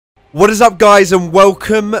What is up, guys, and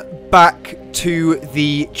welcome back to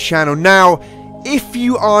the channel. Now, if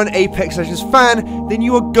you are an Apex Legends fan, then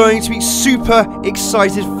you are going to be super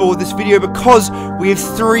excited for this video because we have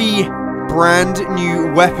 3 brand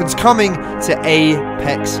new weapons coming to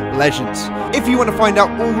Apex Legends. If you want to find out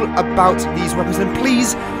all about these weapons, then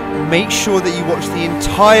please make sure that you watch the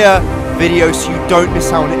entire video so you don't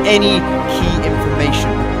miss out on any key information.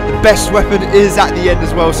 The best weapon is at the end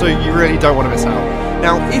as well, so you really don't want to miss out.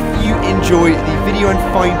 Now, if you enjoy the video and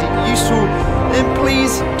find it useful, then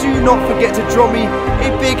please do not forget to drop me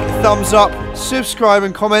a big thumbs up, subscribe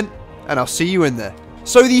and comment, and I'll see you in there.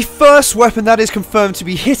 So the first weapon that is confirmed to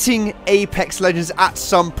be hitting Apex Legends at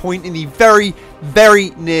some point in the very, very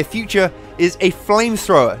near future is a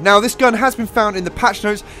Flamethrower. Now, this gun has been found in the patch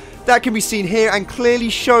notes that can be seen here and clearly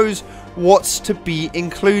shows what's to be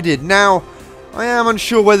included. Now, I am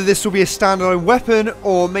unsure whether this will be a standalone weapon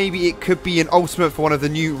or maybe it could be an ultimate for one of the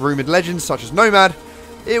new rumoured legends such as Nomad.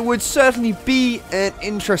 It would certainly be an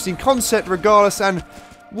interesting concept regardless and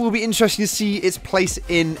will be interesting to see its place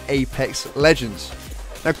in Apex Legends.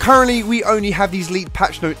 Now, currently we only have these leaked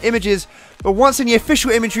patch note images, but once any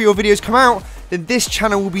official imagery or videos come out, then this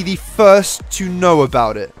channel will be the first to know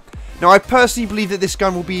about it. Now, I personally believe that this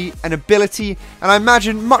gun will be an ability, and I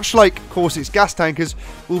imagine, much like Corsair's gas tankers,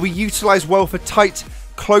 will be utilised well for tight,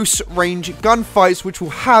 close-range gunfights, which will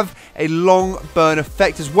have a long burn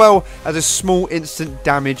effect as well as a small instant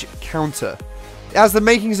damage counter. It has the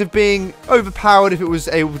makings of being overpowered if it was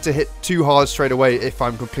able to hit too hard straight away, if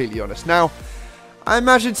I'm completely honest. Now, I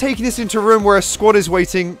imagine taking this into a room where a squad is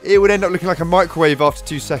waiting, it would end up looking like a microwave after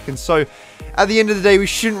 2 seconds, so at the end of the day, we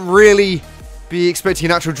shouldn't really be expecting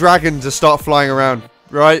an actual dragon to start flying around,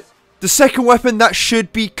 right? The second weapon that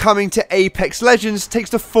should be coming to Apex Legends takes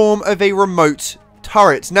the form of a remote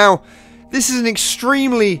turret. Now, this is an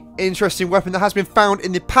extremely interesting weapon that has been found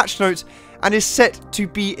in the patch notes and is set to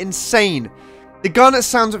be insane. The gun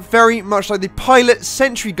sounds very much like the pilot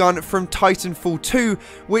sentry gun from Titanfall 2,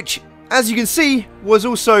 which, as you can see, was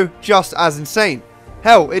also just as insane.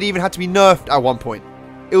 Hell, it even had to be nerfed at one point.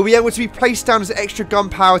 It will be able to be placed down as extra gun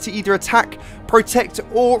power to either attack, protect,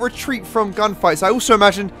 or retreat from gunfights. I also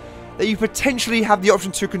imagine that you potentially have the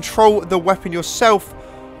option to control the weapon yourself,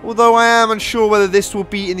 although I am unsure whether this will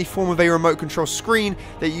be in the form of a remote control screen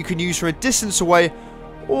that you can use from a distance away,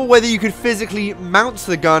 or whether you could physically mount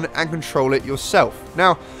the gun and control it yourself.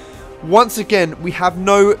 Now, once again, we have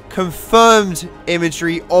no confirmed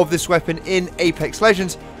imagery of this weapon in Apex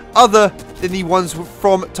Legends, other than the ones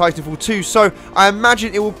from Titanfall 2, so I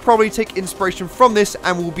imagine it will probably take inspiration from this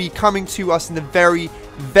and will be coming to us in the very,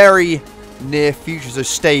 very near future, so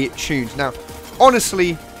stay tuned. Now,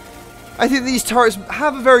 honestly, I think these turrets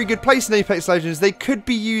have a very good place in Apex Legends. They could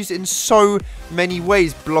be used in so many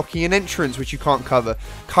ways, blocking an entrance which you can't cover,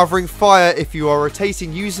 covering fire if you are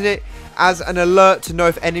rotating, using it as an alert to know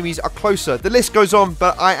if enemies are closer. The list goes on,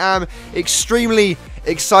 but I am extremely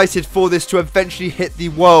excited for this to eventually hit the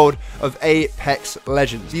world of Apex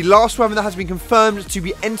Legends. The last weapon that has been confirmed to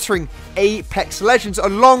be entering Apex Legends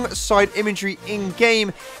alongside imagery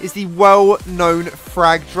in-game is the well-known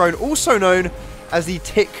Frag drone, also known as the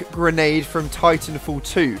tick grenade from Titanfall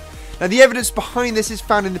 2. Now, the evidence behind this is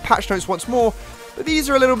found in the patch notes once more, but these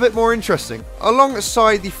are a little bit more interesting.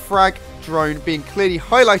 Alongside the Frag drone being clearly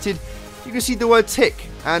highlighted, you can see the word tick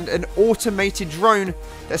and an automated drone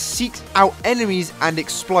that seeks out enemies and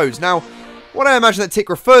explodes. Now, what I imagine that tick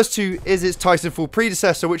refers to is its Titanfall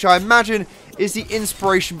predecessor, which I imagine is the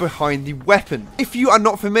inspiration behind the weapon. If you are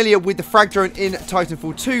not familiar with the Frag drone in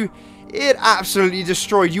Titanfall 2, it absolutely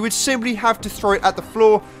destroyed. You would simply have to throw it at the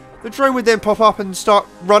floor. The drone would then pop up and start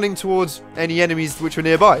running towards any enemies which were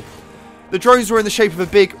nearby. The drones were in the shape of a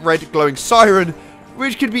big red glowing siren,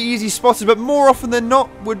 which could be easily spotted, but more often than not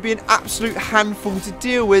would be an absolute handful to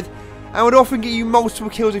deal with and would often get you multiple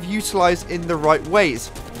kills if utilised in the right ways,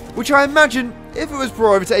 which I imagine, if it was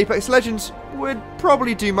brought over to Apex Legends, would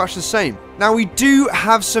probably do much the same. Now, we do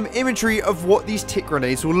have some imagery of what these tick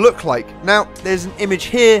grenades will look like. Now, there's an image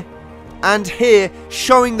here and here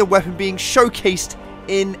showing the weapon being showcased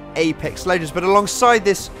in Apex Legends, but alongside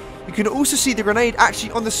this, you can also see the grenade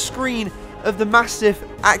actually on the screen of the Mastiff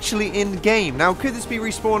actually in game. Now, could this be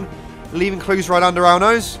Respawn leaving clues right under our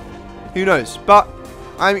nose? Who knows? But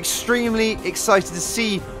I'm extremely excited to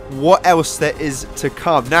see what else there is to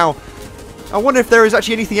come. Now, I wonder if there is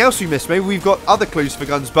actually anything else we missed. Maybe we've got other clues for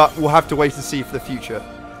guns, but we'll have to wait and see for the future.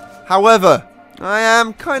 However, I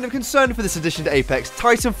am kind of concerned for this addition to Apex.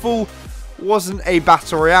 Titanfall wasn't a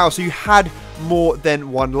battle royale, so you had more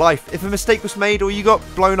than one life. If a mistake was made or you got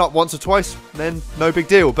blown up once or twice, then no big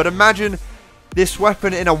deal. But imagine this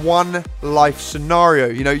weapon in a 1 life scenario.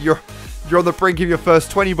 You know, you're on the brink of your first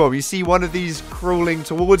 20 bomb. You see one of these crawling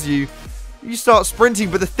towards you. You start sprinting,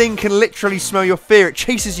 but the thing can literally smell your fear. It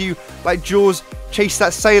chases you like Jaws chased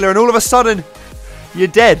that sailor, and all of a sudden, you're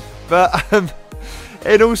dead. But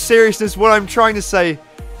in all seriousness, what I'm trying to say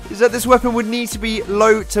is that this weapon would need to be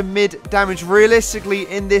low to mid damage realistically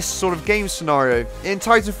in this sort of game scenario. In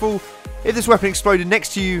Titanfall, if this weapon exploded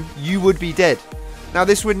next to you, you would be dead. Now,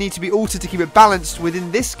 this would need to be altered to keep it balanced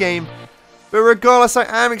within this game, but regardless, I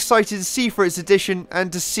am excited to see for its addition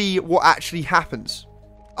and to see what actually happens.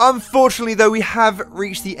 Unfortunately, though, we have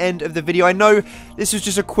reached the end of the video. I know this was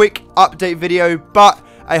just a quick update video, but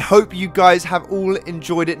I hope you guys have all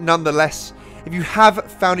enjoyed it nonetheless. If you have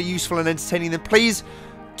found it useful and entertaining, then please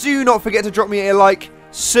do not forget to drop me a like,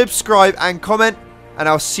 subscribe, and comment, and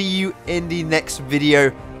I'll see you in the next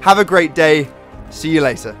video. Have a great day. See you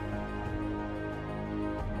later.